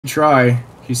Try.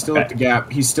 He's still at the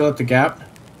gap. He's still at the gap.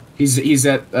 He's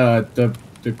at the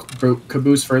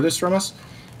caboose furthest from us.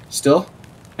 Still.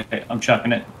 Okay, I'm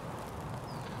chucking it.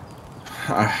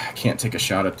 I can't take a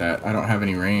shot at that. I don't have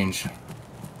any range.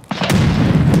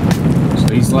 So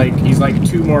he's like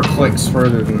 2 more clicks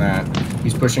further than that.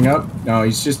 He's pushing up. No,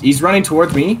 he's running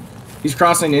towards me. He's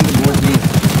crossing in towards me.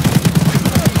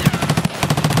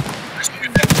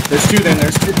 There's two then.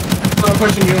 There's two. I'm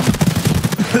pushing you.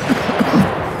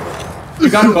 You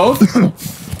got them both?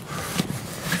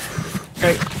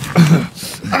 Okay.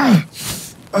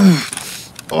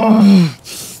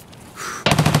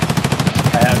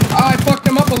 I fucked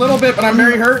him up a little bit, but I'm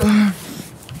very hurt.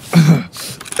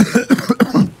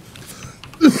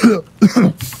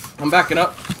 I'm backing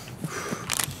up.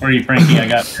 Where are you, Frankie? I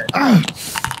got it.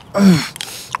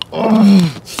 Oh,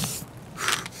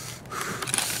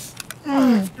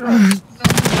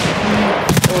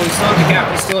 he's still at the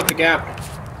gap. He's still at the gap.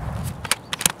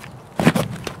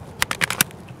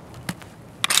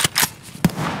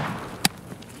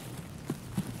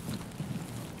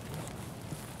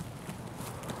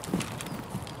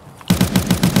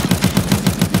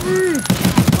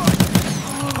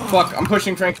 Fuck, I'm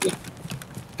pushing Frankie.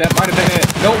 That might have been it.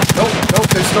 Nope, nope, nope.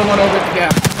 There's still one over at the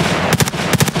gap.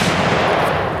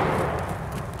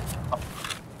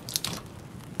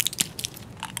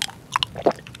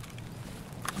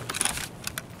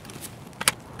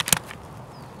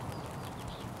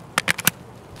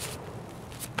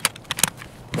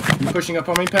 You pushing up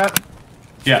on me, Pat?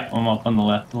 Yeah, I'm up on the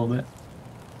left a little bit.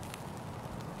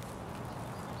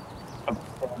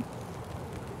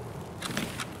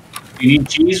 You need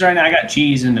cheese right now? I got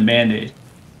cheese in the Band-Aid.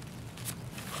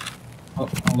 Oh,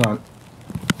 hold on.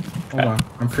 Hold on.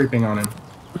 I'm creeping on him.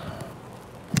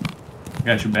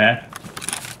 Got your back.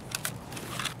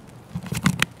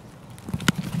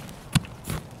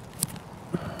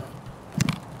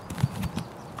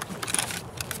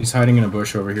 He's hiding in a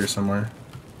bush over here somewhere.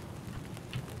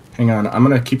 Hang on. I'm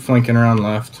gonna keep flanking around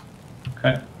left.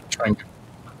 Okay. Trying.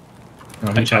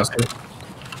 No, he passed it.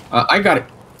 I got it.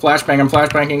 Flashbang. I'm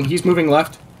flashbanging. He's moving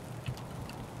left.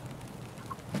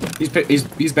 He's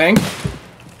banged.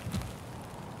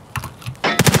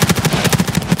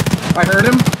 I heard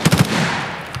him.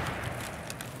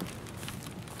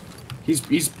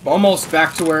 He's almost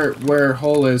back to where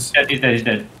Hole is. Yeah, he's dead. He's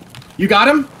dead. You got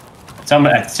him?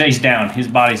 Somebody say he's down. His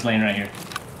body's laying right here.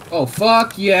 Oh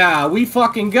fuck yeah! We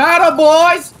fucking got him,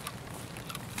 boys.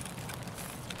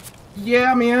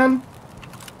 Yeah, man.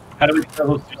 How do we tell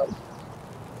who killed him?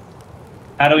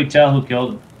 How do we tell who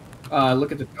killed him?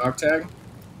 Look at the dog tag.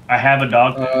 I have a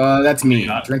dog. That's me.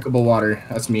 Drinkable water.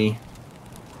 That's me.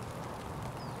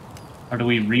 Or do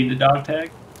we read the dog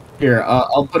tag? Here,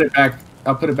 I'll put it back.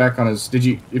 I'll put it back on his.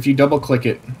 If you double click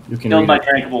it, you can. Killed read by it.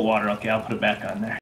 drinkable water. Okay, I'll put it back on there.